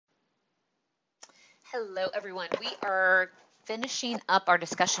Hello, everyone. We are finishing up our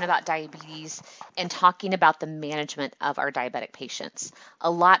discussion about diabetes and talking about the management of our diabetic patients.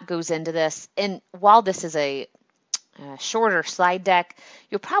 A lot goes into this, and while this is a shorter slide deck,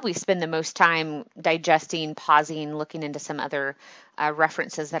 you'll probably spend the most time digesting, pausing, looking into some other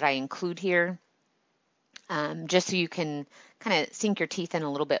references that I include here, just so you can kind of sink your teeth in a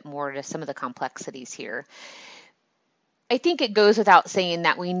little bit more to some of the complexities here. I think it goes without saying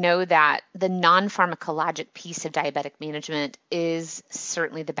that we know that the non-pharmacologic piece of diabetic management is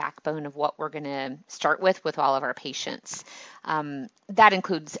certainly the backbone of what we're going to start with all of our patients. That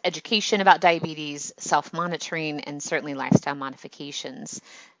includes education about diabetes, self-monitoring, and certainly lifestyle modifications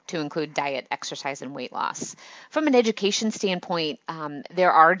to include diet, exercise, and weight loss. From an education standpoint,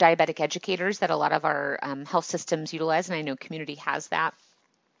 there are diabetic educators that a lot of our health systems utilize, and I know Community has that.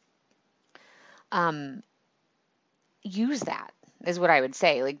 Use that is what I would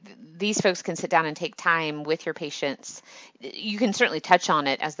say. Like these folks can sit down and take time with your patients. You can certainly touch on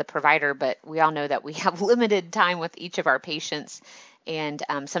it as the provider, but we all know that we have limited time with each of our patients and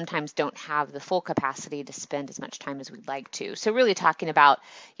sometimes don't have the full capacity to spend as much time as we'd like to. So really talking about,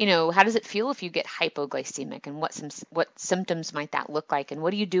 how does it feel if you get hypoglycemic and what symptoms might that look like and what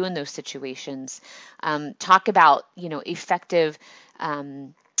do you do in those situations? Talk about, effective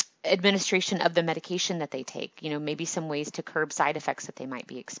administration of the medication that they take, maybe some ways to curb side effects that they might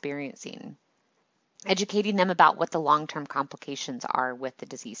be experiencing. Educating them about what the long-term complications are with the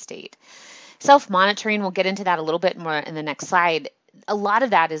disease state. Self-monitoring, we'll get into that a little bit more in the next slide. A lot of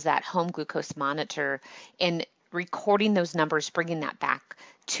that is that home glucose monitor and recording those numbers, bringing that back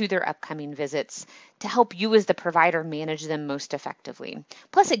to their upcoming visits to help you as the provider manage them most effectively.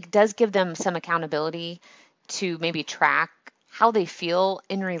 Plus, it does give them some accountability to maybe track how they feel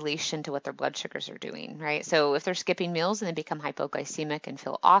in relation to what their blood sugars are doing, right? So if they're skipping meals and they become hypoglycemic and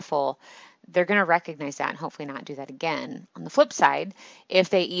feel awful, they're going to recognize that and hopefully not do that again. On the flip side, if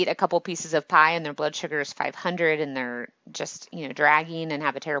they eat a couple pieces of pie and their blood sugar is 500 and they're just, dragging and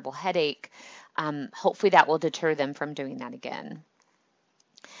have a terrible headache, hopefully that will deter them from doing that again.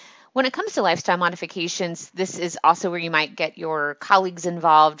 When it comes to lifestyle modifications, this is also where you might get your colleagues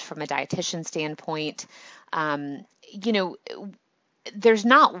involved from a dietitian standpoint. There's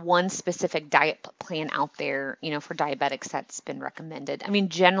not one specific diet plan out there, for diabetics that's been recommended. I mean,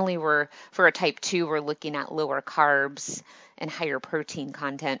 generally for a type 2, we're looking at lower carbs and higher protein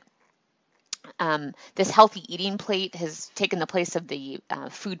content. This healthy eating plate has taken the place of the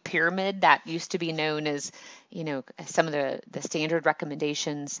food pyramid that used to be known as, some of the standard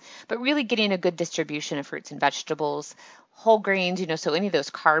recommendations, but really getting a good distribution of fruits and vegetables, whole grains, so any of those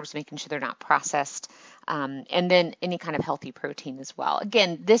carbs, making sure they're not processed, and then any kind of healthy protein as well.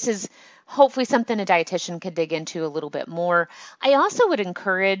 Again, this is hopefully something a dietitian could dig into a little bit more. I also would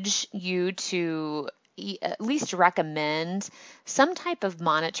encourage you to at least recommend some type of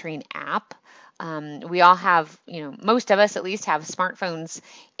monitoring app. We all have, most of us at least have smartphones,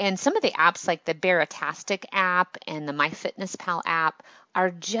 and some of the apps like the Baratastic app and the MyFitnessPal app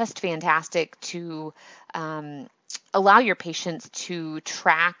are just fantastic to allow your patients to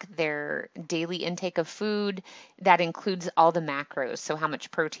track their daily intake of food. That includes all the macros, so how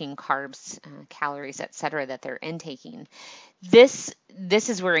much protein, carbs, calories, et cetera, that they're intaking. This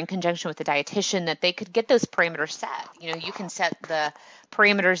is where, in conjunction with the dietitian, that they could get those parameters set. You can set the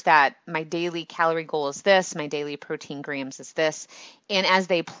parameters that my daily calorie goal is this, my daily protein grams is this, and as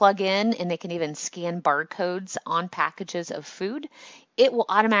they plug in, and they can even scan barcodes on packages of food, it will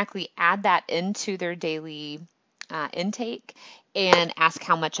automatically add that into their daily intake and ask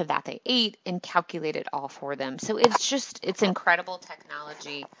how much of that they ate and calculate it all for them. So it's incredible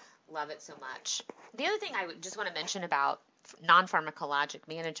technology. Love it so much. The other thing I would just want to mention about non-pharmacologic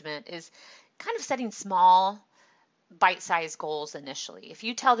management is kind of setting small bite-sized goals initially. If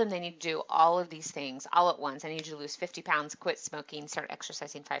you tell them they need to do all of these things all at once, I need you to lose 50 pounds, quit smoking, start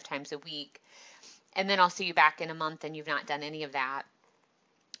exercising 5 times a week, and then I'll see you back in a month and you've not done any of that,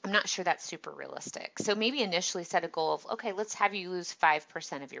 I'm not sure that's super realistic. So maybe initially set a goal of, okay, let's have you lose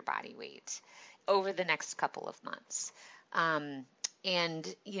 5% of your body weight over the next couple of months.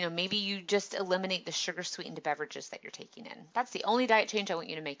 And, maybe you just eliminate the sugar sweetened beverages that you're taking in. That's the only diet change I want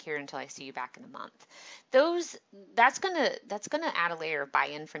you to make here until I see you back in a month. That's gonna add a layer of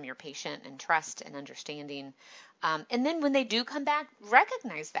buy-in from your patient and trust and understanding. And then when they do come back,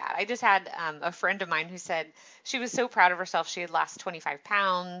 recognize that. I just had a friend of mine who said she was so proud of herself. She had lost 25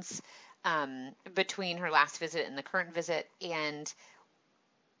 pounds between her last visit and the current visit, and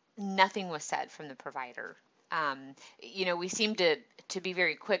nothing was said from the provider We seem to be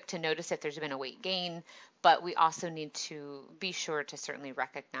very quick to notice if there's been a weight gain, but we also need to be sure to certainly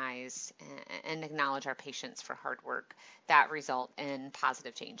recognize and acknowledge our patients for hard work that result in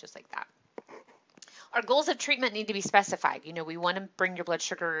positive changes like that. Our goals of treatment need to be specified. We want to bring your blood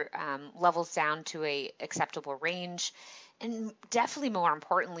sugar levels down to a acceptable range, and definitely more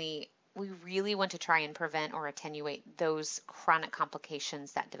importantly, we really want to try and prevent or attenuate those chronic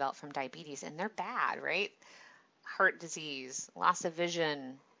complications that develop from diabetes, and they're bad, right? Heart disease, loss of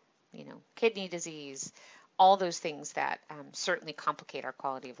vision, kidney disease, all those things that certainly complicate our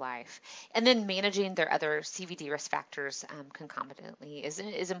quality of life. And then managing their other CVD risk factors concomitantly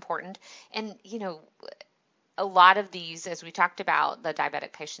is important. And, a lot of these, as we talked about, the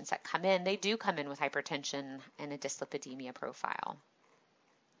diabetic patients that come in, they do come in with hypertension and a dyslipidemia profile.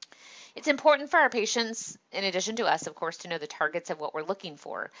 It's important for our patients, in addition to us, of course, to know the targets of what we're looking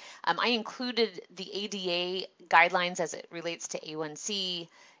for. I included the ADA guidelines as it relates to A1C,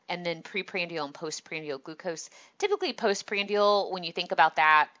 and then preprandial and postprandial glucose. Typically, postprandial, when you think about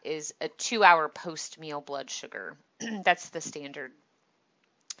that, is a 2-hour post-meal blood sugar. That's the standard.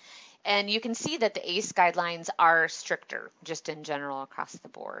 And you can see that the ACE guidelines are stricter, just in general across the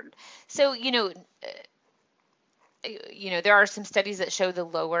board. So, there are some studies that show the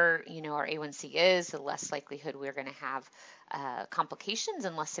lower, our A1C is, the less likelihood we're going to have complications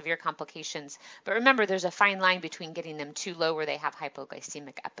and less severe complications. But remember, there's a fine line between getting them too low where they have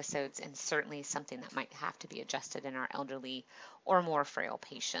hypoglycemic episodes and certainly something that might have to be adjusted in our elderly or more frail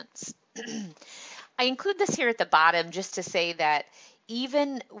patients. I include this here at the bottom just to say that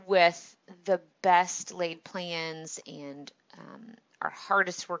even with the best laid plans and our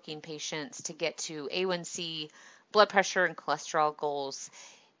hardest working patients to get to A1C, blood pressure, and cholesterol goals,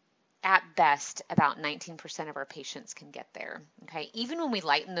 at best, about 19% of our patients can get there. Okay, even when we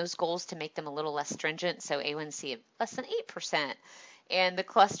lighten those goals to make them a little less stringent, so A1C of less than 8%, and the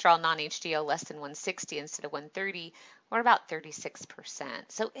cholesterol non-HDL less than 160 instead of 130, we're about 36%.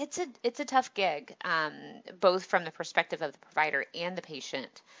 So it's a tough gig, both from the perspective of the provider and the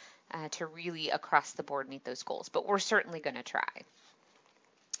patient, to really across the board meet those goals. But we're certainly going to try.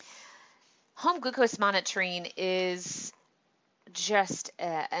 Home glucose monitoring is just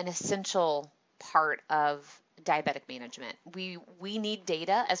an essential part of diabetic management. We need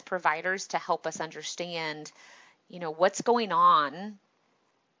data as providers to help us understand, what's going on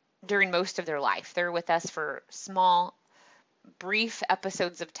during most of their life. They're with us for small, brief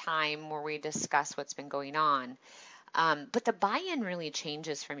episodes of time where we discuss what's been going on. But the buy-in really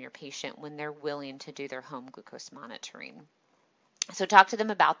changes from your patient when they're willing to do their home glucose monitoring. So talk to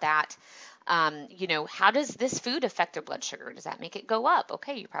them about that. How does this food affect their blood sugar? Does that make it go up?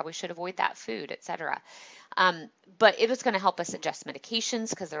 Okay, you probably should avoid that food, etc. But it is going to help us adjust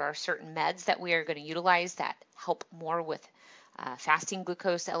medications because there are certain meds that we are going to utilize that help more with fasting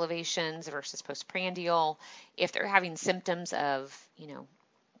glucose elevations versus postprandial. If they're having symptoms of,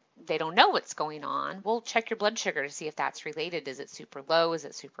 they don't know what's going on, we'll check your blood sugar to see if that's related. Is it super low? Is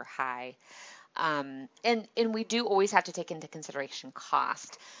it super high? And we do always have to take into consideration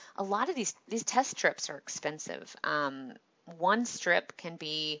cost. A lot of these test strips are expensive. One strip can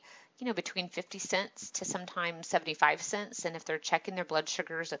be, between 50 cents to sometimes 75 cents. And if they're checking their blood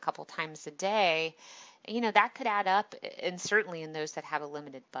sugars a couple times a day, that could add up, and certainly in those that have a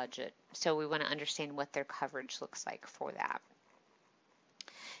limited budget. So we want to understand what their coverage looks like for that.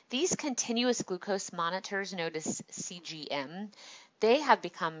 These continuous glucose monitors, known as CGM, they have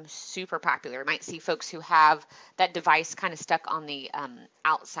become super popular. You might see folks who have that device kind of stuck on the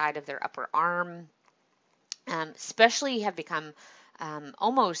outside of their upper arm, especially have become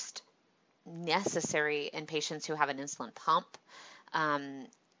almost necessary in patients who have an insulin pump.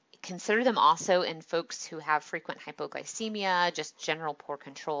 Consider them also in folks who have frequent hypoglycemia, just general poor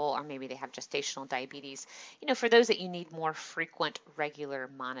control, or maybe they have gestational diabetes. For those that you need more frequent, regular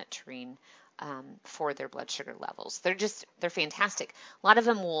monitoring for their blood sugar levels. They're fantastic. A lot of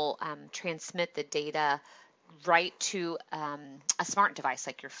them will transmit the data right to a smart device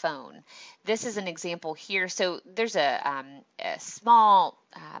like your phone. This is an example here. So there's a small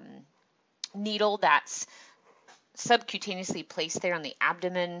needle that's subcutaneously placed there on the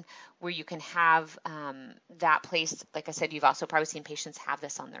abdomen where you can have that placed. Like I said, you've also probably seen patients have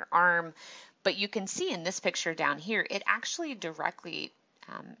this on their arm, but you can see in this picture down here, it actually directly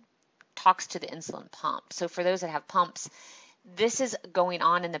talks to the insulin pump. So for those that have pumps, this is going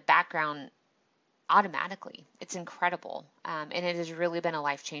on in the background automatically. It's incredible. And it has really been a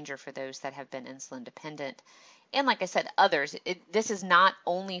life changer for those that have been insulin dependent. And like I said, others, this is not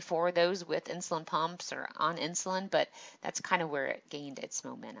only for those with insulin pumps or on insulin, but that's kind of where it gained its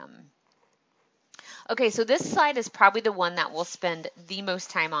momentum. Okay, so this slide is probably the one that we'll spend the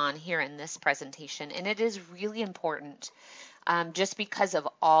most time on here in this presentation, and it is really important just because of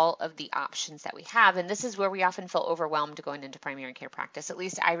all of the options that we have. And this is where we often feel overwhelmed going into primary care practice. At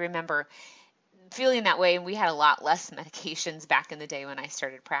least I remember feeling that way, and we had a lot less medications back in the day when I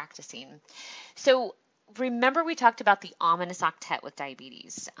started practicing. So remember we talked about the ominous octet with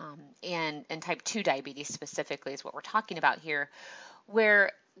diabetes, and type 2 diabetes specifically is what we're talking about here,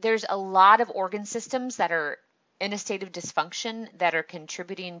 where there's a lot of organ systems that are in a state of dysfunction that are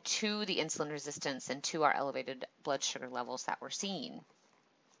contributing to the insulin resistance and to our elevated blood sugar levels that we're seeing.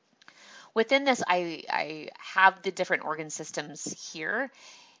 Within this, I have the different organ systems here,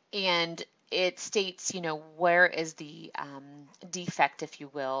 and it states, where is the defect, if you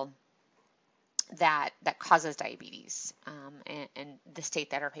will, that causes diabetes, and the state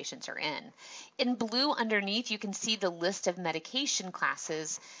that our patients are in. In blue underneath, you can see the list of medication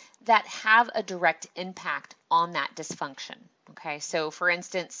classes that have a direct impact on that dysfunction. Okay, so for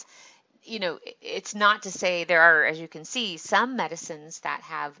instance, it's not to say there are, as you can see, some medicines that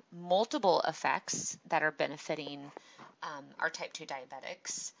have multiple effects that are benefiting our type 2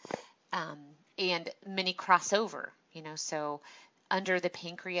 diabetics, and many crossover, so under the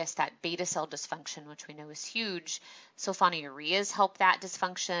pancreas, that beta cell dysfunction, which we know is huge, sulfonylureas help that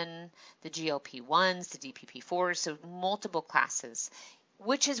dysfunction, the GLP-1s, the DPP-4s, so multiple classes,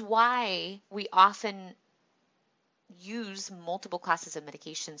 which is why we often use multiple classes of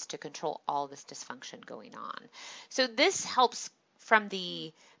medications to control all this dysfunction going on. So this helps from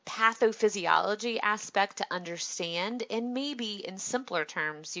the pathophysiology aspect to understand, and maybe in simpler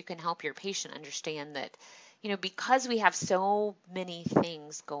terms, you can help your patient understand that, because we have so many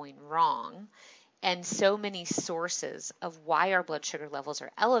things going wrong and so many sources of why our blood sugar levels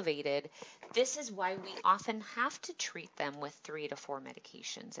are elevated, this is why we often have to treat them with 3 to 4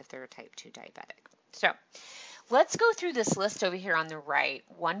 medications if they're a type 2 diabetic. So let's go through this list over here on the right,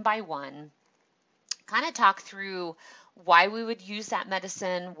 one by one, kind of talk through why we would use that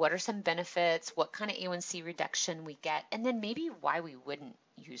medicine, what are some benefits, what kind of A1C reduction we get, and then maybe why we wouldn't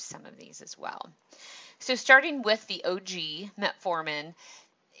use some of these as well. So starting with the OG, metformin,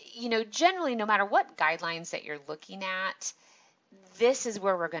 generally no matter what guidelines that you're looking at, this is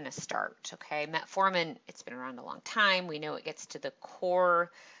where we're going to start, okay? Metformin, it's been around a long time. We know it gets to the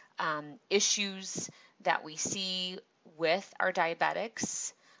core issues that we see with our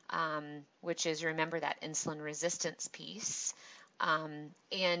diabetics, which is, remember, that insulin resistance piece, and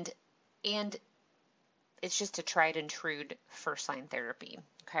it's just a tried and true first-line therapy,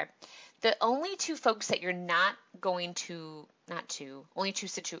 okay? The only two folks that you're not going to, two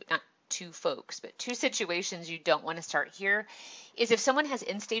situations you don't want to start here is if someone has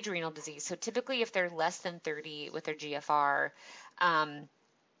end-stage renal disease. So typically if they're less than 30 with their GFR,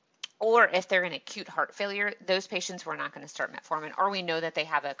 or if they're in acute heart failure, those patients we're not going to start metformin, or we know that they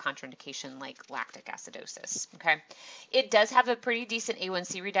have a contraindication like lactic acidosis, okay? It does have a pretty decent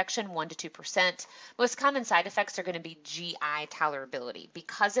A1C reduction, 1 to 2%. Most common side effects are going to be GI tolerability.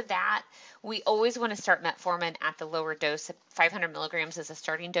 Because of that, we always want to start metformin at the lower dose. 500 milligrams is a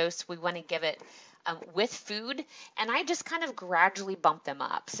starting dose. We want to give it with food, and I just kind of gradually bump them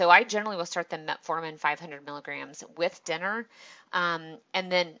up. So I generally will start the metformin 500 milligrams with dinner, and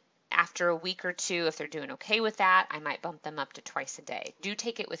then after a week or two, if they're doing okay with that, I might bump them up to twice a day. Do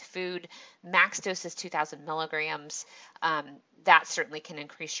take it with food. Max dose is 2,000 milligrams. That certainly can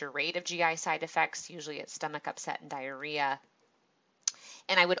increase your rate of GI side effects. Usually it's stomach upset and diarrhea.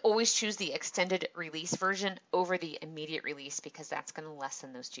 And I would always choose the extended release version over the immediate release because that's going to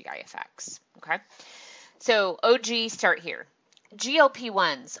lessen those GI effects. Okay. So OG, start here.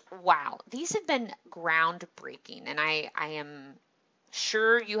 GLP-1s, wow, these have been groundbreaking, and I am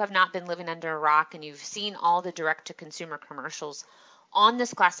sure you have not been living under a rock and you've seen all the direct-to-consumer commercials on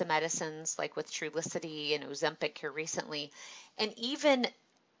this class of medicines, like with Trulicity and Ozempic here recently. And even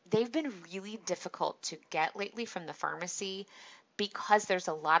they've been really difficult to get lately from the pharmacy because there's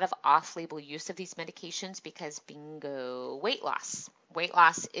a lot of off-label use of these medications because bingo, weight loss. Weight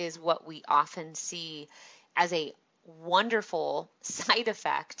loss is what we often see as a wonderful side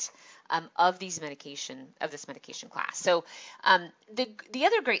effect of this medication class. So the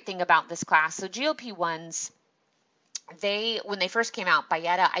other great thing about this class, so GLP-1s, when they first came out,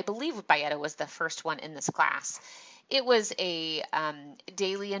 Byetta, I believe Byetta was the first one in this class. It was a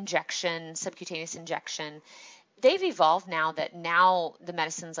daily injection, subcutaneous injection. They've evolved now that the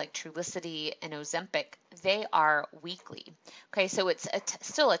medicines like Trulicity and Ozempic, they are weekly. Okay, so it's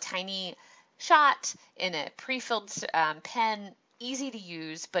still a tiny shot in a pre-filled pen, easy to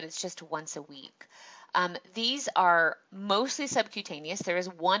use, but it's just once a week. These are mostly subcutaneous. There is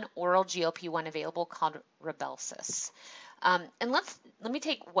one oral GLP-1 available called Rybelsus. And let me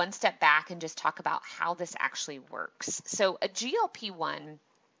take one step back and just talk about how this actually works. So a GLP-1,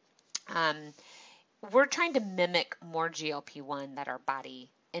 um, we're trying to mimic more GLP-1 that our body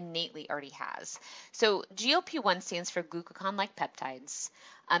innately already has. So GLP-1 stands for glucagon-like peptides,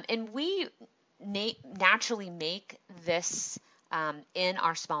 and we naturally make this in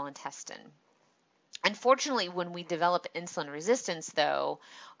our small intestine. Unfortunately, when we develop insulin resistance, though,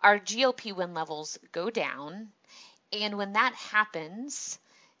 our GLP-1 levels go down, and when that happens,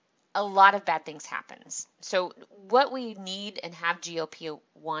 a lot of bad things happens. So what we need and have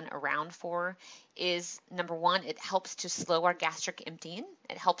GLP-1 around for is, number one, it helps to slow our gastric emptying.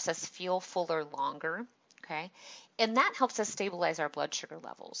 It helps us feel fuller longer, okay? And that helps us stabilize our blood sugar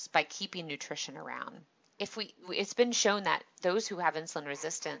levels by keeping nutrition around. It's been shown that those who have insulin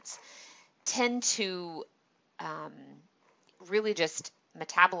resistance tend to really just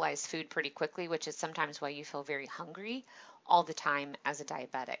metabolize food pretty quickly, which is sometimes why you feel very hungry all the time as a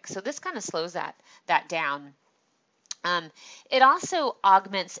diabetic. So this kind of slows that down. It also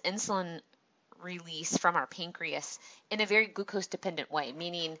augments insulin release from our pancreas in a very glucose dependent way,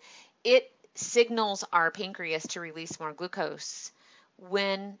 meaning it signals our pancreas to release more glucose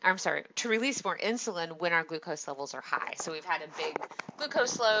to release more insulin when our glucose levels are high. So we've had a big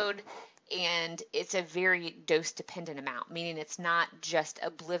glucose load, and it's a very dose dependent amount, meaning it's not just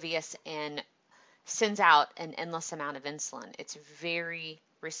oblivious and sends out an endless amount of insulin. It's very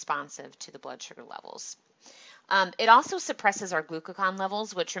responsive to the blood sugar levels. It also suppresses our glucagon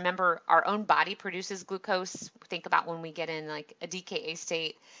levels, which, remember, our own body produces glucose. Think about when we get in like a DKA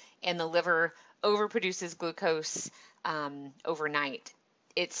state and the liver overproduces glucose overnight.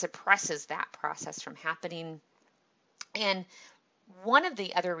 It suppresses that process from happening. And one of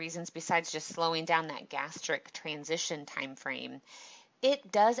the other reasons, besides just slowing down that gastric transition time frame,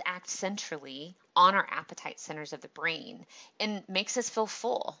 it does act centrally on our appetite centers of the brain and makes us feel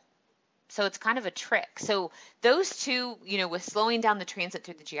full. So it's kind of a trick. So those two, with slowing down the transit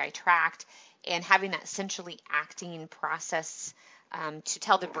through the GI tract and having that centrally acting process to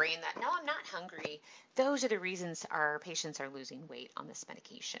tell the brain that, no, I'm not hungry, those are the reasons our patients are losing weight on this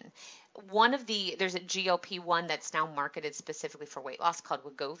medication. There's a GLP-1 that's now marketed specifically for weight loss called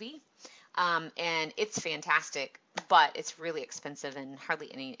Wegovy. And it's fantastic, but it's really expensive and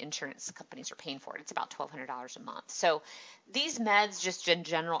hardly any insurance companies are paying for it. It's about $1,200 a month. So these meds just in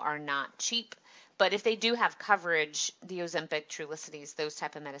general are not cheap, but if they do have coverage, the Ozempic, Trulicities, those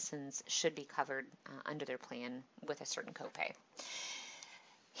type of medicines should be covered under their plan with a certain copay.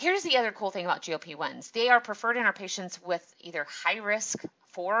 Here's the other cool thing about GLP-1s. They are preferred in our patients with either high risk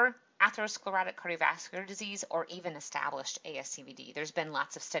for atherosclerotic cardiovascular disease or even established ASCVD. There's been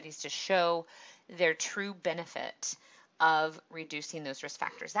lots of studies to show their true benefit of reducing those risk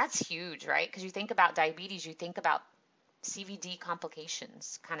factors. That's huge, right? Because you think about diabetes, you think about CVD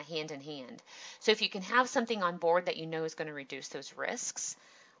complications kind of hand in hand. So if you can have something on board that you know is going to reduce those risks,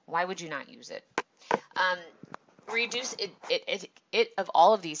 why would you not use it? It of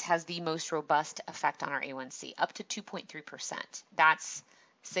all of these has the most robust effect on our A1C, up to 2.3%. That's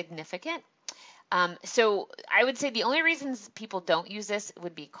significant. So I would say the only reasons people don't use this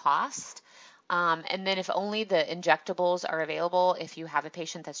would be cost. And then if only the injectables are available, if you have a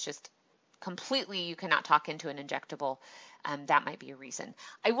patient that's just completely, you cannot talk into an injectable, that might be a reason.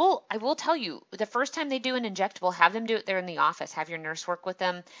 I will tell you, the first time they do an injectable, have them do it there in the office, have your nurse work with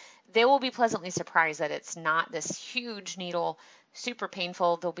them. They will be pleasantly surprised that it's not this huge needle, super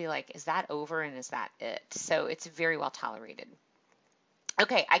painful. They'll be like, is that over and is that it? So it's very well tolerated.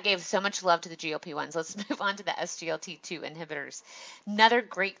 Okay, I gave so much love to the GLP-1s. Let's move on to the SGLT2 inhibitors. Another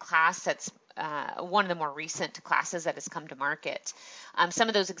great class that's one of the more recent classes that has come to market. Some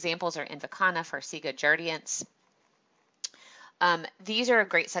of those examples are Invokana, Farxiga, Jardiance. These are a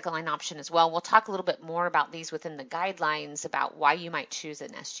great second-line option as well. We'll talk a little bit more about these within the guidelines about why you might choose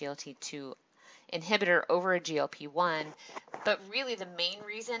an SGLT2 inhibitor over a GLP-1, but really the main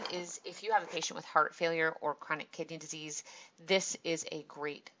reason is if you have a patient with heart failure or chronic kidney disease, this is a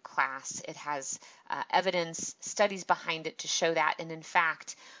great class. It has evidence, studies behind it to show that, and in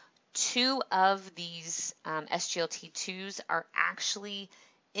fact, 2 of these SGLT2s are actually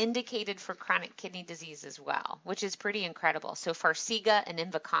indicated for chronic kidney disease as well, which is pretty incredible. So Farxiga and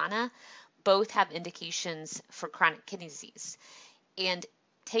Invokana both have indications for chronic kidney disease. And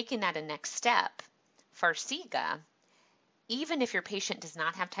taking that a next step, Farxiga, even if your patient does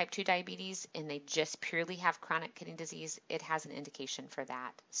not have type 2 diabetes and they just purely have chronic kidney disease, it has an indication for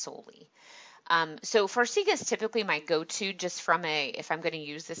that solely. So Farxiga is typically my go-to just from if I'm going to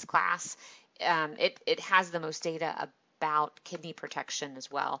use this class. it has the most data about kidney protection as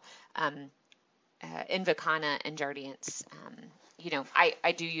well. Invocana and Jardiance.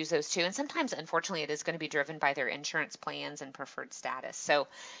 I do use those too. And sometimes, unfortunately, it is going to be driven by their insurance plans and preferred status. So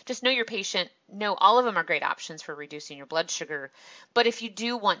just know your patient. No, all of them are great options for reducing your blood sugar. But if you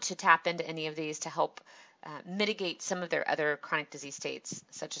do want to tap into any of these to help mitigate some of their other chronic disease states,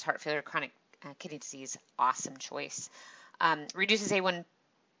 such as heart failure, chronic kidney disease, awesome choice. Reduces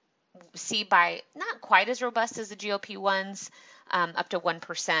A1C by not quite as robust as the GLP-1s, up to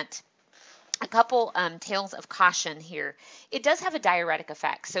 1%. A couple tales of caution here. It does have a diuretic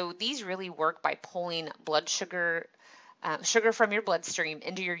effect. So these really work by pulling blood sugar from your bloodstream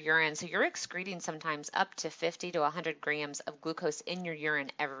into your urine. So you're excreting sometimes up to 50 to 100 grams of glucose in your urine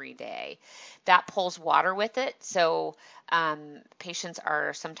every day. That pulls water with it. So patients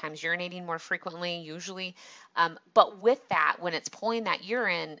are sometimes urinating more frequently, usually. But with that, when it's pulling that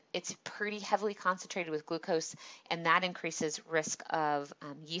urine, it's pretty heavily concentrated with glucose, and that increases risk of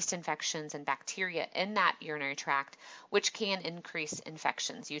yeast infections and bacteria in that urinary tract, which can increase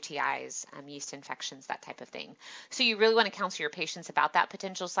infections, UTIs, yeast infections, that type of thing. So you really want to counsel your patients about that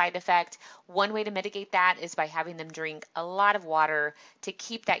potential side effect. One way to mitigate that is by having them drink a lot of water to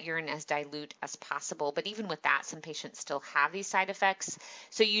keep that urine as dilute as possible. But even with that, some patients still have these side effects.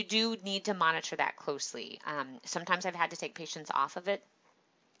 So you do need to monitor that closely. Sometimes I've had to take patients off of it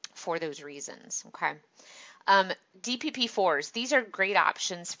for those reasons. Okay. DPP-4s, these are great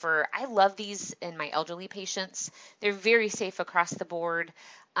options I love these in my elderly patients. They're very safe across the board.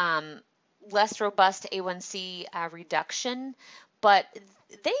 Less robust A1C reduction, but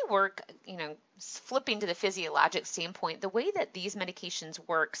they work, flipping to the physiologic standpoint, the way that these medications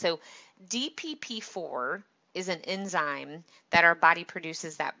work. So DPP-4 is an enzyme that our body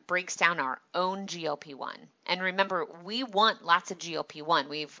produces that breaks down our own GLP-1. And remember, we want lots of GLP-1.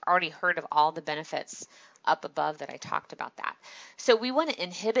 We've already heard of all the benefits up above that I talked about that. So we want to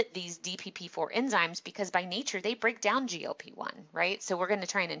inhibit these DPP-4 enzymes because by nature they break down GLP-1, right? So we're going to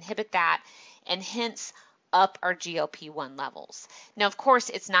try and inhibit that and hence up our GLP-1 levels. Now, of course,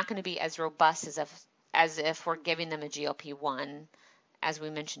 it's not going to be as robust as if we're giving them a GLP-1, as we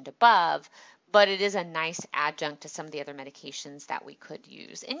mentioned above, but it is a nice adjunct to some of the other medications that we could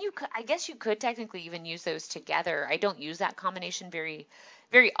use. And I guess you could technically even use those together. I don't use that combination very,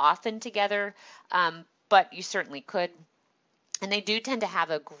 very often together, but you certainly could. And they do tend to have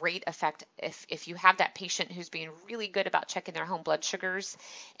a great effect if you have that patient who's being really good about checking their home blood sugars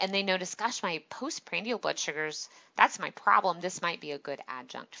and they notice, gosh, my postprandial blood sugars, that's my problem. This might be a good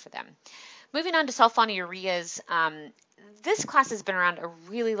adjunct for them. Moving on to sulfonylureas, this class has been around a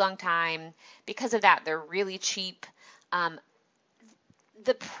really long time. Because of that, they're really cheap.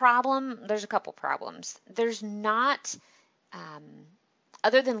 There's a couple problems. There's not,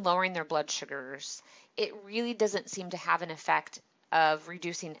 other than lowering their blood sugars, it really doesn't seem to have an effect of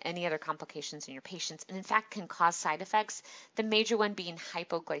reducing any other complications in your patients, and in fact can cause side effects, the major one being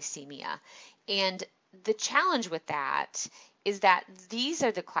hypoglycemia. And the challenge with that is that these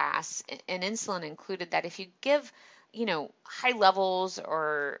are the class, and insulin included, that if you give, high levels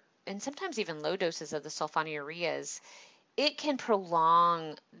and sometimes even low doses of the sulfonylureas, it can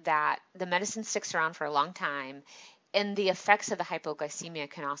prolong that the medicine sticks around for a long time, and the effects of the hypoglycemia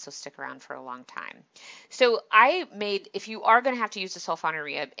can also stick around for a long time. So if you are going to have to use the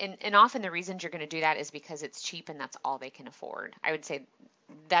sulfonylurea, and often the reasons you're going to do that is because it's cheap and that's all they can afford. I would say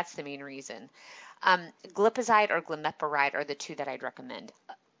that's the main reason. Glipizide or glimepiride are the two that I'd recommend.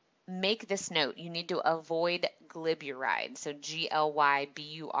 Make this note. You need to avoid gliburide, so Glyburide.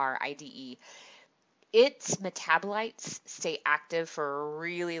 Its metabolites stay active for a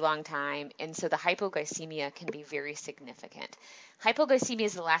really long time, and so the hypoglycemia can be very significant. Hypoglycemia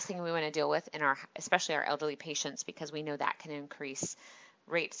is the last thing we want to deal with especially our elderly patients, because we know that can increase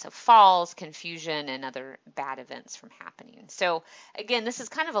rates of falls, confusion, and other bad events from happening. So again, this is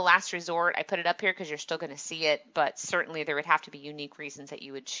kind of a last resort. I put it up here because you're still going to see it, but certainly there would have to be unique reasons that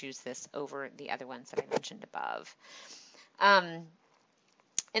you would choose this over the other ones that I mentioned above. And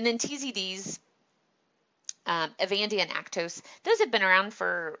then TZDs, Avandia and Actos, those have been around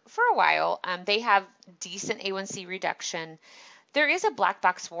for a while. They have decent A1C reduction. There is a black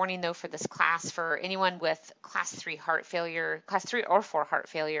box warning, though, for this class for anyone with class 3 or 4 heart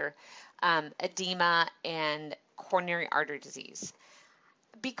failure, edema, and coronary artery disease.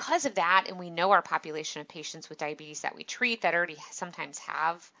 Because of that, and we know our population of patients with diabetes that we treat that already sometimes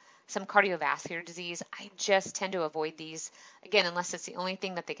have some cardiovascular disease, I just tend to avoid these, again, unless it's the only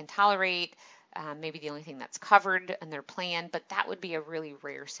thing that they can tolerate, maybe the only thing that's covered in their plan, but that would be a really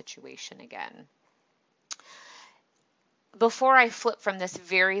rare situation again. before I flip from this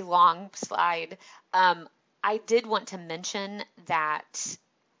very long slide, um, I did want to mention that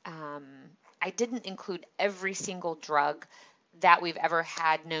um, I didn't include every single drug that we've ever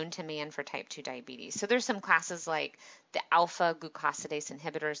had known to man for type 2 diabetes. So there's some classes like the alpha glucosidase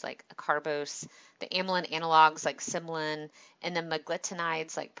inhibitors like acarbose, the amylin analogs like Simlin, and the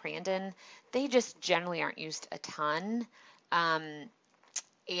meglitinides like Prandin. They just generally aren't used a ton. Um,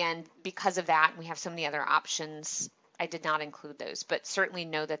 and because of that, we have so many other options. I did not include those, but certainly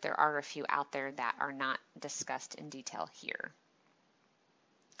know that there are a few out there that are not discussed in detail here.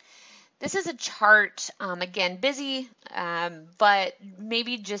 This is a chart, again, busy, but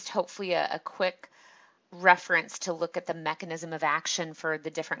maybe just hopefully a quick reference to look at the mechanism of action for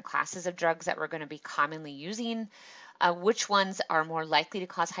the different classes of drugs that we're going to be commonly using, which ones are more likely to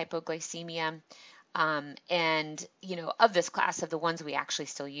cause hypoglycemia, and, of this class of the ones we actually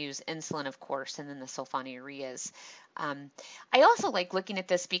still use, insulin, of course, and then the sulfonylureas. I also like looking at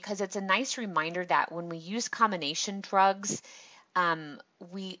this because it's a nice reminder that when we use combination drugs,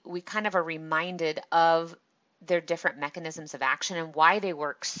 we kind of are reminded of their different mechanisms of action and why they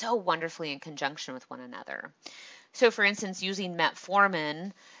work so wonderfully in conjunction with one another. So for instance, using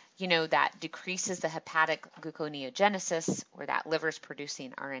metformin, that decreases the hepatic gluconeogenesis, or that liver's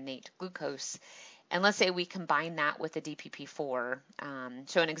producing our innate glucose. And let's say we combine that with a DPP4.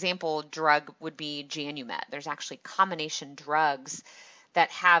 So an example drug would be Janumet. There's actually combination drugs that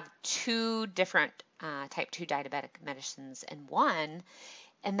have two different type 2 diabetic medicines in one,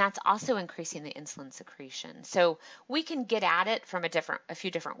 and that's also increasing the insulin secretion. So we can get at it from a few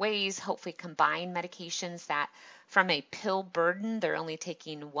different ways, hopefully combine medications that from a pill burden, they're only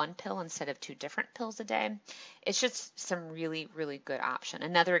taking one pill instead of two different pills a day. It's just some really, really good option.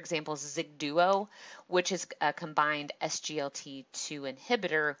 Another example is Zigduo, which is a combined SGLT2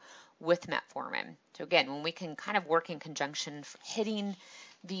 inhibitor with metformin. So again, when we can kind of work in conjunction, hitting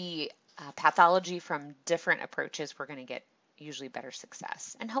the pathology from different approaches, we're going to get usually better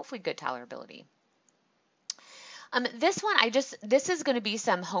success and hopefully good tolerability. This one, this is going to be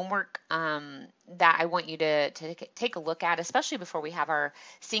some homework that I want you to take a look at, especially before we have our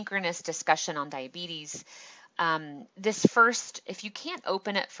synchronous discussion on diabetes. This first, if you can't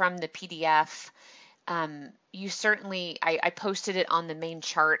open it from the PDF, you certainly, I posted it on the main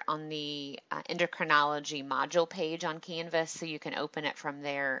chart on the endocrinology module page on Canvas, so you can open it from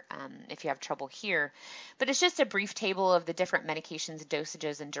there if you have trouble here. But it's just a brief table of the different medications,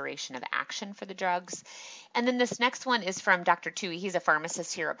 dosages, and duration of action for the drugs. And then this next one is from Dr. Tui. He's a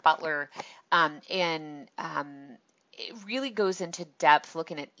pharmacist here at Butler, and it really goes into depth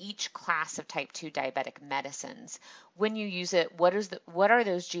looking at each class of type 2 diabetic medicines. When you use it, what are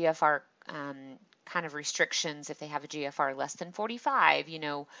those GFR kind of restrictions if they have a GFR less than 45,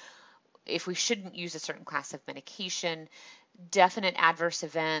 if we shouldn't use a certain class of medication, definite adverse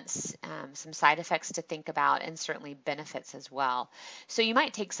events, some side effects to think about, and certainly benefits as well. So you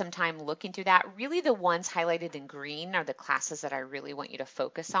might take some time looking through that. Really, the ones highlighted in green are the classes that I really want you to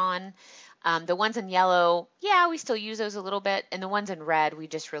focus on. The ones in yellow, yeah, we still use those a little bit, and the ones in red, we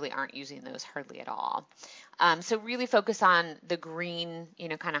just really aren't using those hardly at all. So really focus on the green,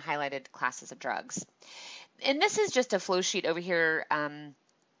 kind of highlighted classes of drugs. And this is just a flow sheet over here,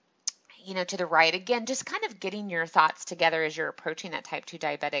 to the right. Again, just kind of getting your thoughts together as you're approaching that type 2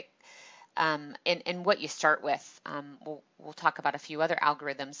 diabetic, and what you start with. We'll talk about a few other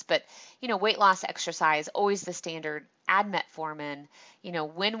algorithms, but weight loss, exercise, always the standard. Add metformin.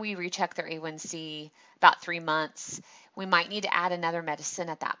 When we recheck their A1C about 3 months, we might need to add another medicine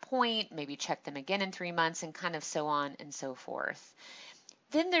at that point. Maybe check them again in 3 months, and kind of so on and so forth.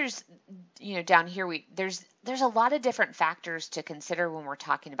 Then there's, down here there's a lot of different factors to consider when we're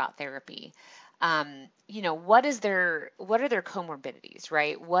talking about therapy. What are their comorbidities,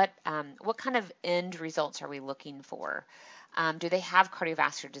 right? What kind of end results are we looking for? Do they have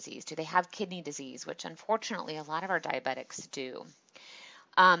cardiovascular disease? Do they have kidney disease, which unfortunately a lot of our diabetics do?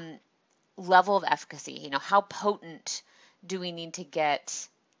 Level of efficacy, how potent do we need to get,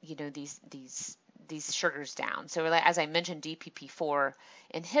 these sugars down? So as I mentioned, DPP4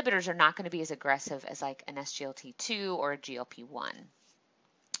 inhibitors are not going to be as aggressive as like an SGLT2 or a GLP-1.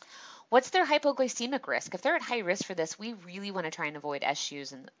 What's their hypoglycemic risk? If they're at high risk for this, we really want to try and avoid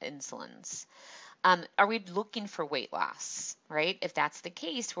SUs and insulins. Are we looking for weight loss, right? If that's the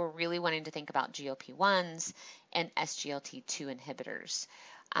case, we're really wanting to think about GLP-1s and SGLT2 inhibitors.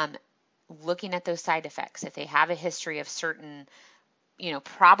 Looking at those side effects, if they have a history of certain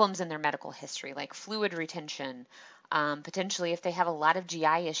problems in their medical history, like fluid retention, Potentially, if they have a lot of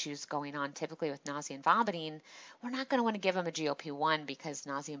GI issues going on, typically with nausea and vomiting, we're not going to want to give them a GLP-1 because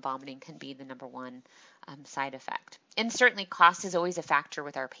nausea and vomiting can be the number one side effect. And certainly cost is always a factor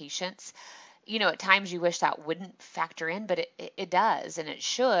with our patients. At times you wish that wouldn't factor in, but it does, and it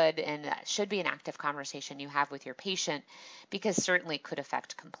should be an active conversation you have with your patient because certainly could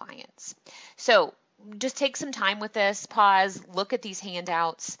affect compliance. So just take some time with this, pause, look at these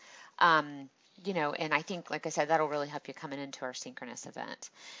handouts, and I think, like I said, that'll really help you coming into our synchronous event.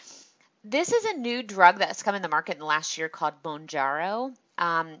 This is a new drug that's come in the market in the last year called Mounjaro.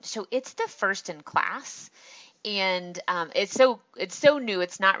 So it's the first in class. And it's so new,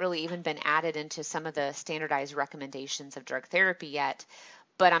 it's not really even been added into some of the standardized recommendations of drug therapy yet.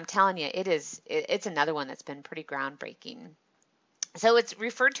 But I'm telling you, it's another one that's been pretty groundbreaking. So it's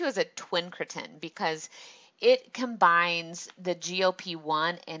referred to as a twincretin because it combines the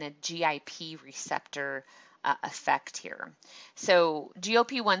GLP-1 and a GIP receptor effect here. So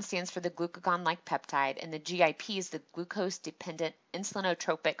GLP-1 stands for the glucagon-like peptide, and the GIP is the glucose-dependent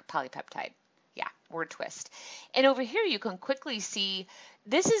insulinotropic polypeptide. Yeah, word twist. And over here you can quickly see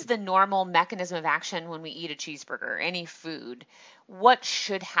this is the normal mechanism of action when we eat a cheeseburger, any food. What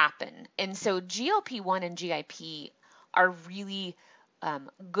should happen? And so GLP-1 and GIP are really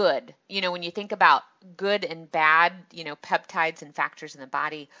good. When you think about good and bad, peptides and factors in the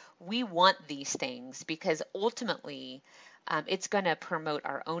body, we want these things because ultimately it's going to promote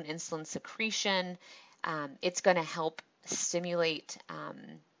our own insulin secretion. It's going to help stimulate,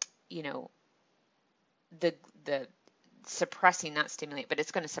 the suppressing, not stimulate, but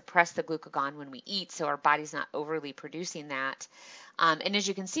it's going to suppress the glucagon when we eat, so our body's not overly producing that. And as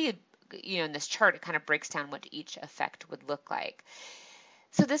you can see, in this chart, it kind of breaks down what each effect would look like.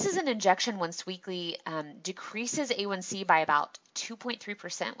 So this is an injection once weekly, decreases A1C by about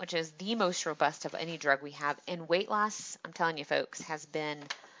 2.3%, which is the most robust of any drug we have. And weight loss, I'm telling you folks, has been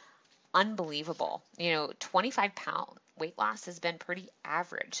unbelievable. 25-pound weight loss has been pretty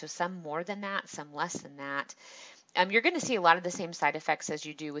average. So some more than that, some less than that. You're going to see a lot of the same side effects as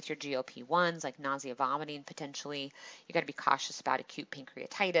you do with your GLP-1s, like nausea, vomiting, potentially. You got to be cautious about acute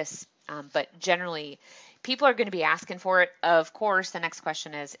pancreatitis. But generally, people are going to be asking for it. Of course, the next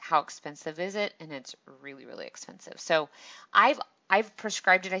question is, how expensive is it? And it's really, really expensive. So I've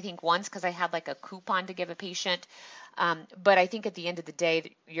prescribed it, I think, once because I had like a coupon to give a patient. But I think at the end of the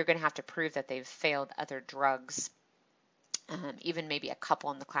day, you're going to have to prove that they've failed other drugs, even maybe a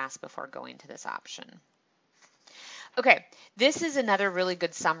couple in the class before going to this option. Okay, this is another really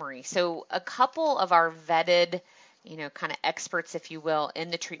good summary. So a couple of our vetted, kind of experts, if you will,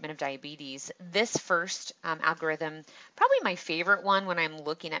 in the treatment of diabetes. This first algorithm, probably my favorite one when I'm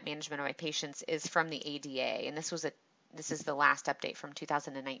looking at management of my patients, is from the ADA, and this is the last update from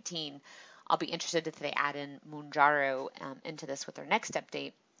 2019. I'll be interested if they add in Mounjaro into this with their next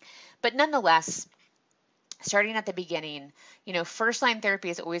update. But nonetheless, starting at the beginning, first line therapy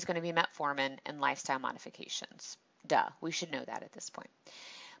is always going to be metformin and lifestyle modifications. Duh, we should know that at this point.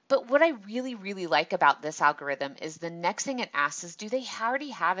 But what I really, really like about this algorithm is the next thing it asks is, do they already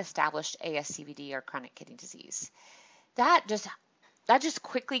have established ASCVD or chronic kidney disease? That just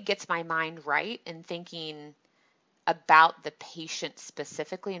quickly gets my mind right in thinking about the patient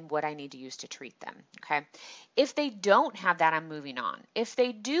specifically and what I need to use to treat them, okay? If they don't have that, I'm moving on. If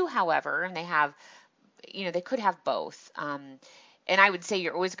they do, however, and they have, they could have both, and I would say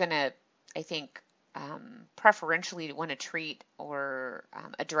you're always going to, I think, preferentially want to treat or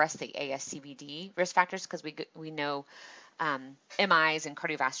address the ASCVD risk factors because we know MIs and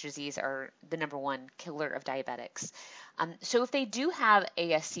cardiovascular disease are the number one killer of diabetics. So if they do have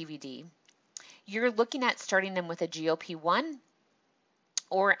ASCVD, you're looking at starting them with a GLP-1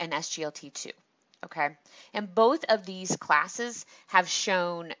 or an SGLT2, okay? And both of these classes have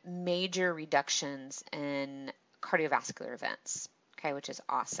shown major reductions in cardiovascular events, okay, which is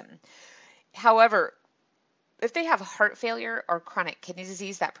awesome. However, if they have heart failure or chronic kidney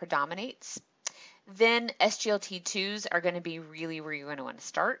disease that predominates, then SGLT2s are going to be really where you're going to want to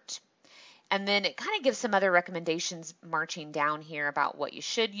start. And then it kind of gives some other recommendations marching down here about what you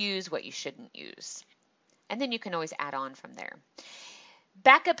should use, what you shouldn't use. And then you can always add on from there.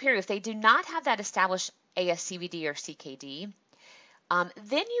 Back up here, if they do not have that established ASCVD or CKD,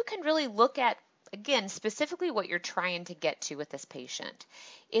 then you can really look at, again, specifically what you're trying to get to with this patient.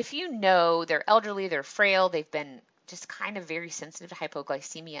 If you know they're elderly, they're frail, they've been just kind of very sensitive to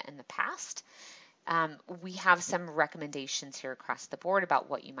hypoglycemia in the past, we have some recommendations here across the board about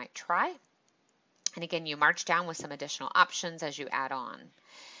what you might try. And again, you march down with some additional options as you add on.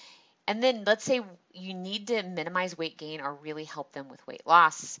 And then let's say you need to minimize weight gain or really help them with weight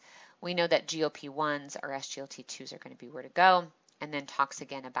loss. We know that GLP-1s or SGLT2s are going to be where to go. And then talks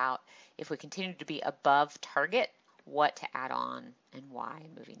again about if we continue to be above target, what to add on and why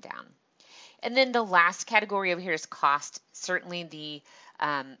moving down. And then the last category over here is cost. Certainly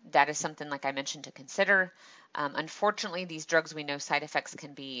that is something, like I mentioned, to consider. Unfortunately, these drugs, we know side effects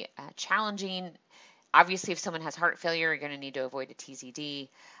can be challenging. Obviously, if someone has heart failure, you're going to need to avoid a TZD.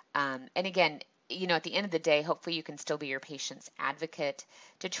 And again, at the end of the day, hopefully you can still be your patient's advocate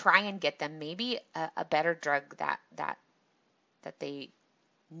to try and get them maybe a better drug that they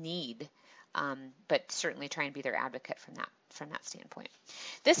need, but certainly try and be their advocate from that standpoint.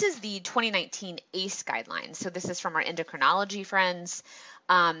 This is the 2019 ACE guidelines. So this is from our endocrinology friends.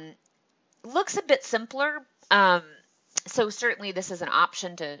 Looks a bit simpler. So certainly this is an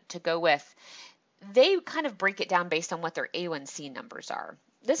option to go with. They kind of break it down based on what their A1C numbers are.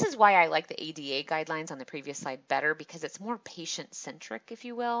 This is why I like the ADA guidelines on the previous slide better, because it's more patient-centric, if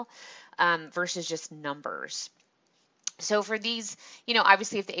you will, versus just numbers. So for these,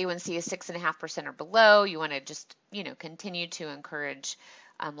 obviously if the A1C is 6.5% or below, you want to just, continue to encourage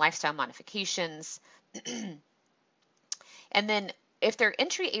lifestyle modifications. And then if their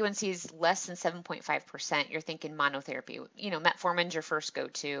entry A1C is less than 7.5%, you're thinking monotherapy. Metformin's your first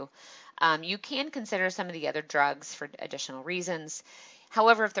go-to. You can consider some of the other drugs for additional reasons.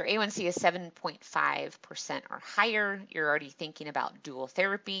 However, if their A1C is 7.5% or higher, you're already thinking about dual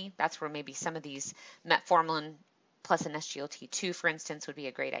therapy. That's where maybe some of these metformin plus an SGLT2, for instance, would be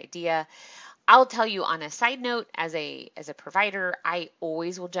a great idea. I'll tell you on a side note, as a provider, I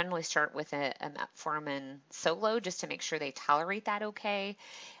always will generally start with a metformin solo just to make sure they tolerate that okay.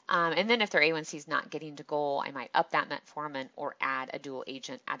 And then if their A1C is not getting to goal, I might up that metformin or add a dual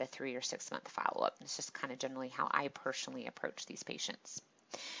agent at a 3 or 6 month follow-up. It's just kind of generally how I personally approach these patients.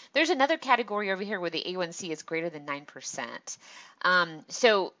 There's another category over here where the A1C is greater than 9%.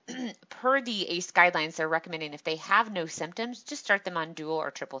 So per the ACE guidelines, they're recommending if they have no symptoms, just start them on dual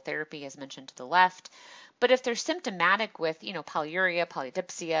or triple therapy as mentioned to the left. But if they're symptomatic with, polyuria,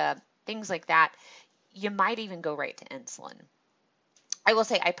 polydipsia, things like that, you might even go right to insulin. I will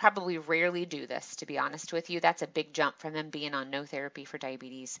say I probably rarely do this, to be honest with you. That's a big jump from them being on no therapy for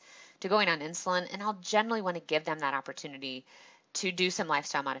diabetes to going on insulin. And I'll generally want to give them that opportunity to do some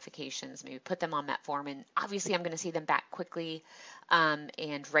lifestyle modifications, maybe put them on metformin. Obviously, I'm going to see them back quickly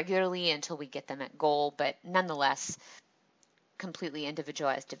and regularly until we get them at goal, but nonetheless, completely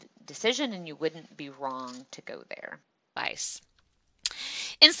individualized decision, and you wouldn't be wrong to go there. Advice.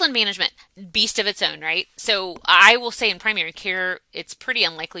 Insulin management, beast of its own, right? So I will say in primary care, it's pretty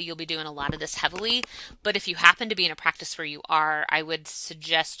unlikely you'll be doing a lot of this heavily, but if you happen to be in a practice where you are, I would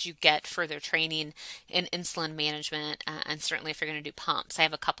suggest you get further training in insulin management, and certainly if you're going to do pumps. I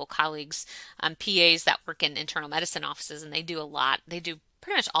have a couple colleagues, PAs that work in internal medicine offices, and they do a lot. They do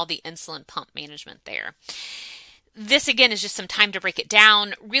pretty much all the insulin pump management there. This, again, is just some time to break it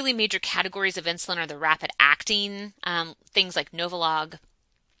down. Really major categories of insulin are the rapid acting, things like Novolog,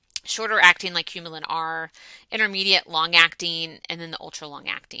 shorter acting like Humulin R, intermediate long acting, and then the ultra long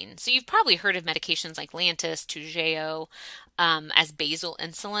acting. So you've probably heard of medications like Lantus, Toujeo as basal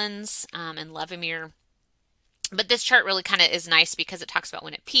insulins, and Levemir. But this chart really kind of is nice because it talks about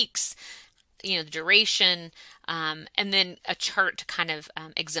when it peaks, the duration, and then a chart to kind of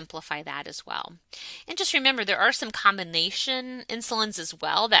exemplify that as well. And just remember, there are some combination insulins as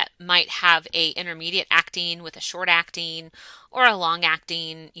well that might have a intermediate acting with a short acting, or a long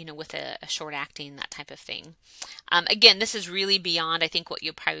acting, with a short acting, that type of thing. Again, this is really beyond, I think, what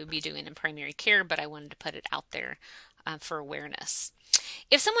you'll probably be doing in primary care, but I wanted to put it out there for awareness.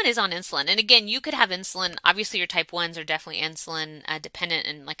 If someone is on insulin, and again, you could have insulin, obviously your type 1s are definitely insulin dependent,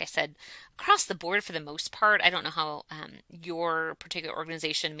 and like I said, across the board for the most part. I don't know how your particular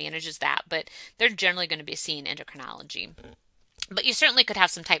organization manages that, but they're generally going to be seeing endocrinology. But you certainly could have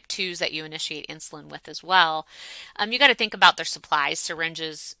some type 2s that you initiate insulin with as well. You got to think about their supplies,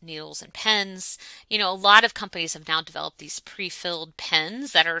 syringes, needles, and pens. A lot of companies have now developed these pre-filled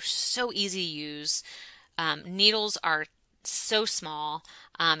pens that are so easy to use. Needles are so small,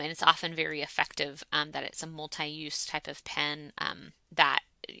 and it's often very effective, that it's a multi-use type of pen that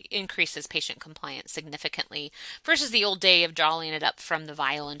increases patient compliance significantly versus the old day of drawing it up from the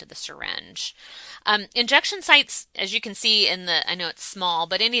vial into the syringe. Injection sites, as you can see I know it's small,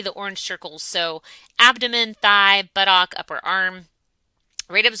 but any of the orange circles, so abdomen, thigh, buttock, upper arm.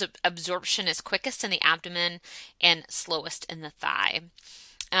 Rate of absorption is quickest in the abdomen and slowest in the thigh.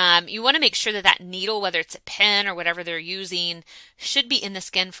 You want to make sure that needle, whether it's a pen or whatever they're using, should be in the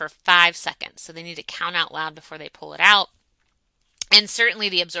skin for 5 seconds. So they need to count out loud before they pull it out. And certainly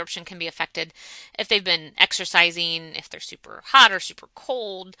the absorption can be affected if they've been exercising, if they're super hot or super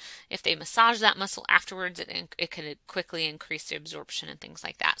cold, if they massage that muscle afterwards, it could quickly increase the absorption and things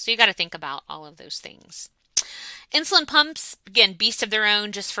like that. So you got to think about all of those things. Insulin pumps, again, beast of their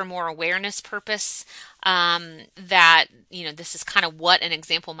own, just for more awareness purpose, that, this is kind of what an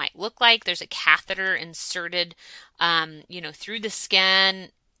example might look like. There's a catheter inserted, through the skin.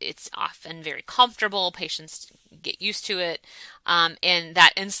 It's often very comfortable. Patients get used to it. And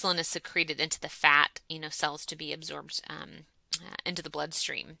that insulin is secreted into the fat, cells to be absorbed into the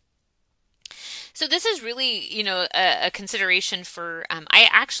bloodstream. So this is really, a consideration for, I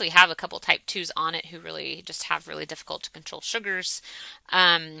actually have a couple type 2s on it who really just have really difficult to control sugars.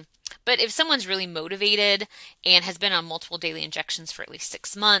 But if someone's really motivated and has been on multiple daily injections for at least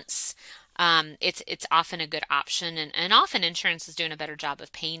 6 months, it's often a good option, and often insurance is doing a better job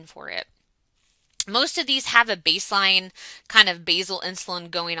of paying for it. Most of these have a baseline kind of basal insulin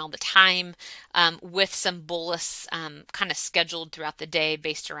going all the time, with some bolus kind of scheduled throughout the day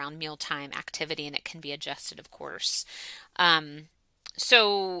based around mealtime activity, and it can be adjusted, of course.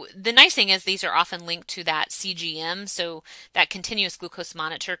 So the nice thing is these are often linked to that CGM, so that continuous glucose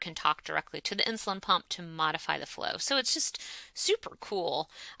monitor can talk directly to the insulin pump to modify the flow. So it's just super cool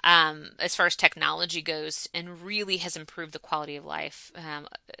as far as technology goes, and really has improved the quality of life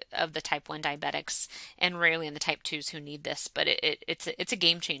of the type 1 diabetics, and rarely in the type 2s who need this, but it's a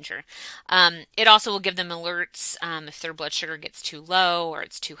game changer. It also will give them alerts if their blood sugar gets too low or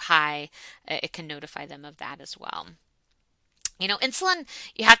it's too high. It can notify them of that as well. Insulin,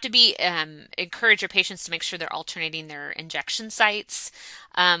 you have to encourage your patients to make sure they're alternating their injection sites,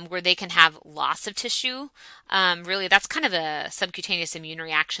 where they can have loss of tissue. Really, that's kind of a subcutaneous immune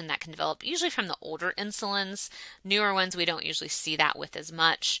reaction that can develop usually from the older insulins. Newer ones, we don't usually see that with as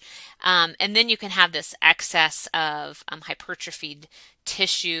much. And then you can have this excess of hypertrophied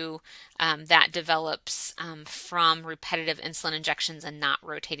tissue that develops from repetitive insulin injections and not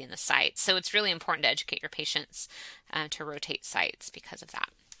rotating the sites. So it's really important to educate your patients to rotate sites because of that.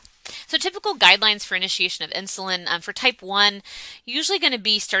 So typical guidelines for initiation of insulin for type 1, usually going to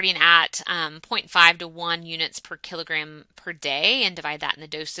be starting at 0.5 to 1 units per kilogram per day, and divide that in the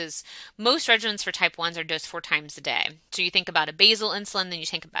doses. Most regimens for type 1s are dosed 4 times a day. So you think about a basal insulin, then you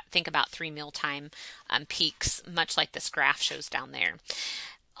think about 3 mealtime peaks, much like this graph shows down there.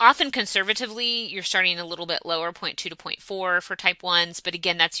 Often conservatively, you're starting a little bit lower, 0.2 to 0.4 for type 1s, but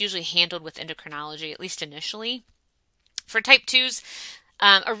again, that's usually handled with endocrinology, at least initially. For type 2s,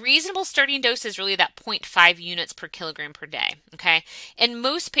 a reasonable starting dose is really that 0.5 units per kilogram per day, okay? And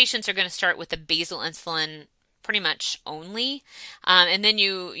most patients are going to start with the basal insulin pretty much only, and then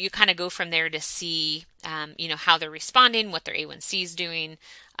you kind of go from there to see, how they're responding, what their A1C is doing,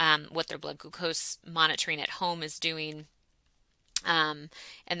 what their blood glucose monitoring at home is doing, and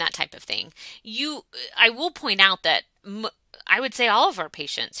that type of thing. I will point out that I would say all of our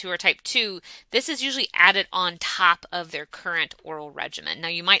patients who are type 2, this is usually added on top of their current oral regimen. Now,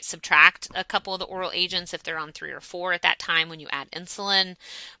 you might subtract a couple of the oral agents if they're on 3 or 4 at that time when you add insulin,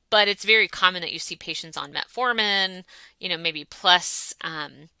 but it's very common that you see patients on metformin, maybe plus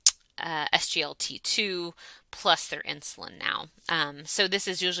SGLT2 plus their insulin now. So this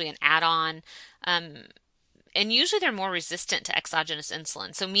is usually an add-on. And usually they're more resistant to exogenous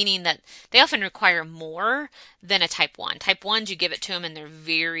insulin, so meaning that they often require more than a type 1. Type 1s, you give it to them and they're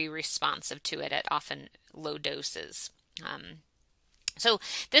very responsive to it at often low doses. So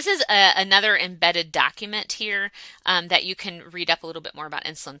this is another embedded document here that you can read up a little bit more about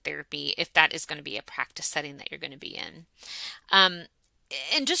insulin therapy if that is going to be a practice setting that you're going to be in. And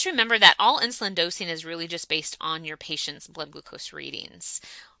just remember that all insulin dosing is really just based on your patient's blood glucose readings.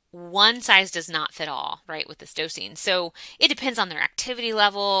 One size does not fit all, right, with this dosing. So it depends on their activity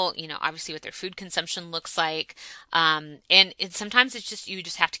level, obviously what their food consumption looks like. And sometimes you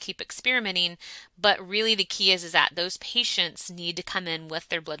just have to keep experimenting. But really the key is that those patients need to come in with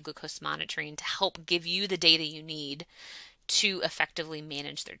their blood glucose monitoring to help give you the data you need to effectively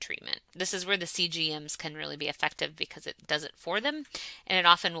manage their treatment. This is where the CGMs can really be effective because it does it for them. And it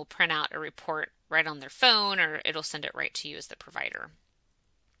often will print out a report right on their phone, or it'll send it right to you as the provider.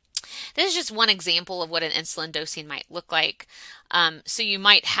 This is just one example of what an insulin dosing might look like. So you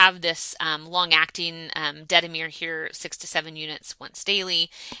might have this long-acting Detamir here, 6 to 7 units once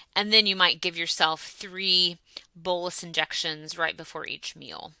daily, and then you might give yourself 3 bolus injections right before each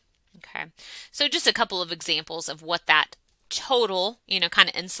meal. Okay, so just a couple of examples of what that total, kind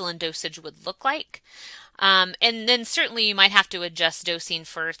of insulin dosage would look like. And then certainly you might have to adjust dosing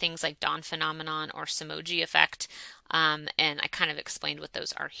for things like Dawn phenomenon or Samoji effect. And I kind of explained what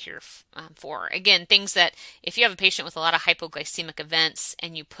those are here for. Again, things that if you have a patient with a lot of hypoglycemic events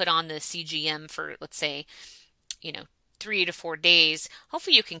and you put on the CGM for, let's say, 3 to 4 days,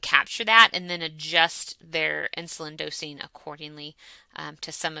 hopefully you can capture that and then adjust their insulin dosing accordingly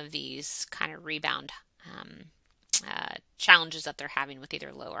to some of these kind of rebound challenges that they're having with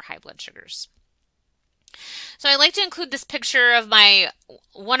either low or high blood sugars. So I like to include this picture of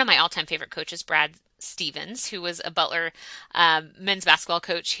one of my all-time favorite coaches, Brad Stevens, who was a Butler men's basketball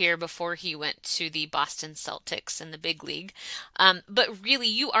coach here before he went to the Boston Celtics in the big league. But really,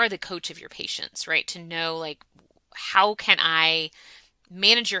 you are the coach of your patients, right? To know, like, how can I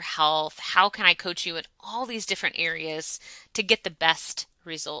manage your health? How can I coach you in all these different areas to get the best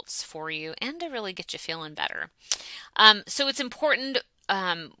results for you and to really get you feeling better? So it's important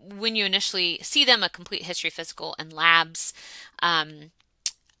when you initially see them, a complete history physical and labs,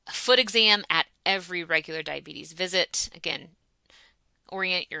 foot exam at every regular diabetes visit. Again,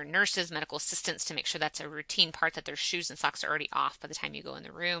 orient your nurses, medical assistants to make sure that's a routine part, that their shoes and socks are already off by the time you go in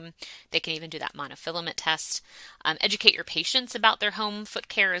the room. They can even do that monofilament test. Educate your patients about their home foot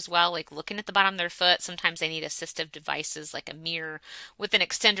care as well, like looking at the bottom of their foot. Sometimes they need assistive devices like a mirror with an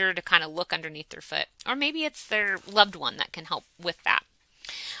extender to kind of look underneath their foot. Or maybe it's their loved one that can help with that.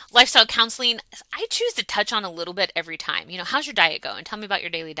 Lifestyle counseling, I choose to touch on a little bit every time. How's your diet going? Tell me about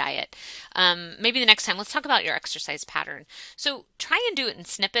your daily diet. Maybe the next time, let's talk about your exercise pattern. So try and do it in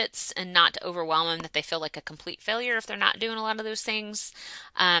snippets and not to overwhelm them that they feel like a complete failure if they're not doing a lot of those things.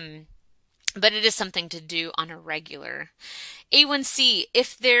 But it is something to do on a regular. A1C,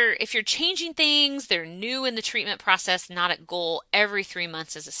 if you're changing things, they're new in the treatment process, not at goal, every 3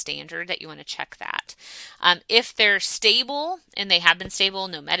 months is a standard that you want to check that. If they're stable, and they have been stable,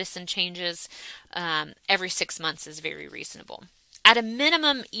 no medicine changes, every 6 months is very reasonable. At a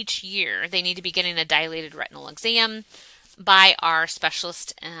minimum each year, they need to be getting a dilated retinal exam by our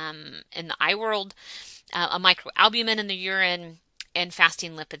specialist in the eye world, a microalbumin in the urine, and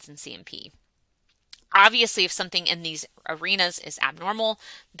fasting lipids and CMP. Obviously, if something in these arenas is abnormal,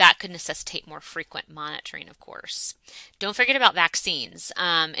 that could necessitate more frequent monitoring, of course. Don't forget about vaccines.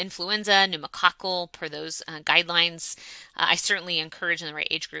 Influenza, pneumococcal, per those guidelines. I certainly encourage in the right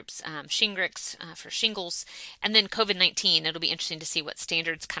age groups Shingrix for shingles. And then COVID-19, it'll be interesting to see what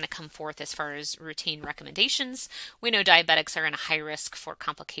standards kind of come forth as far as routine recommendations. We know diabetics are in a high risk for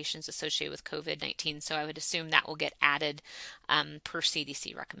complications associated with COVID-19, so I would assume that will get added per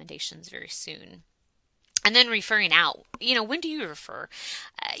CDC recommendations very soon. And then referring out, when do you refer?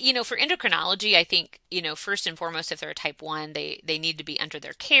 For endocrinology, I think, first and foremost, if they're a type 1, they need to be under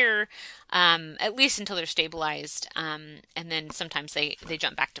their care, at least until they're stabilized. And then sometimes they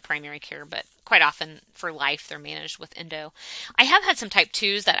jump back to primary care, but quite often for life, they're managed with endo. I have had some type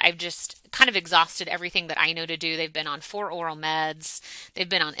 2s that I've just kind of exhausted everything that I know to do. They've been on 4 oral meds. They've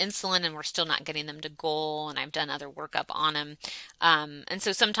been on insulin, and we're still not getting them to goal. And I've done other workup on them. And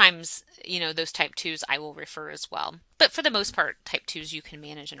so sometimes, those type 2s I will refer as well. But for the most part, type 2s you can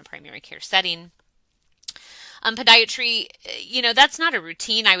manage in a primary care setting. Podiatry, that's not a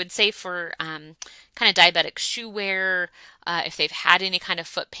routine, I would say, for kind of diabetic shoe wear. If they've had any kind of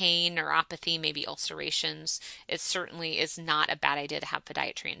foot pain, neuropathy, maybe ulcerations, it certainly is not a bad idea to have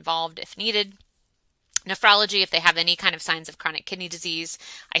podiatry involved if needed. Nephrology, if they have any kind of signs of chronic kidney disease,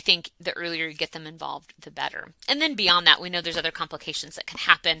 I think the earlier you get them involved, the better. And then beyond that, we know there's other complications that can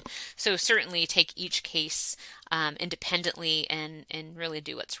happen. So certainly take each case independently and really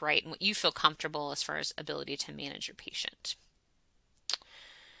do what's right and what you feel comfortable as far as ability to manage your patient.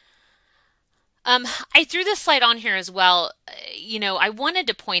 I threw this slide on here as well. I wanted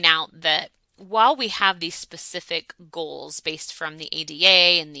to point out that while we have these specific goals based from the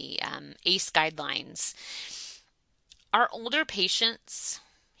ADA and the ACE guidelines, our older patients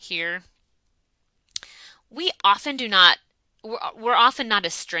here, we're often not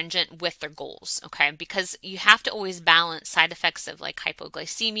as stringent with their goals, okay? Because you have to always balance side effects of like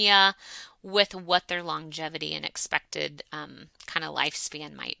hypoglycemia with what their longevity and expected kind of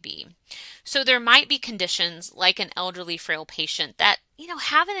lifespan might be. So there might be conditions like an elderly frail patient that,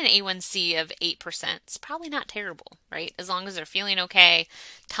 having an A1C of 8% is probably not terrible, right? As long as they're feeling okay,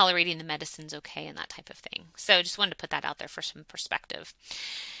 tolerating the medicines okay, and that type of thing. So just wanted to put that out there for some perspective.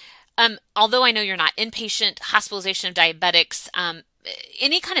 Although I know you're not inpatient, hospitalization of diabetics,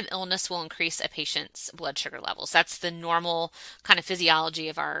 any kind of illness will increase a patient's blood sugar levels. That's the normal kind of physiology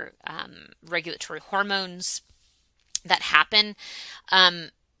of our regulatory hormones that happen.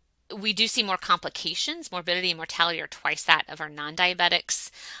 we do see more complications. Morbidity and mortality are twice that of our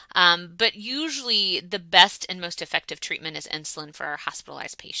non-diabetics. But usually the best and most effective treatment is insulin for our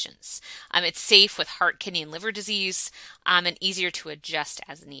hospitalized patients. It's safe with heart, kidney, and liver disease, and easier to adjust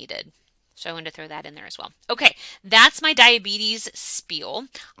as needed. So I wanted to throw that in there as well. Okay, that's my diabetes spiel.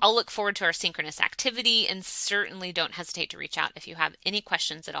 I'll look forward to our synchronous activity, and certainly don't hesitate to reach out if you have any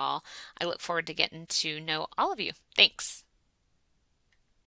questions at all. I look forward to getting to know all of you. Thanks.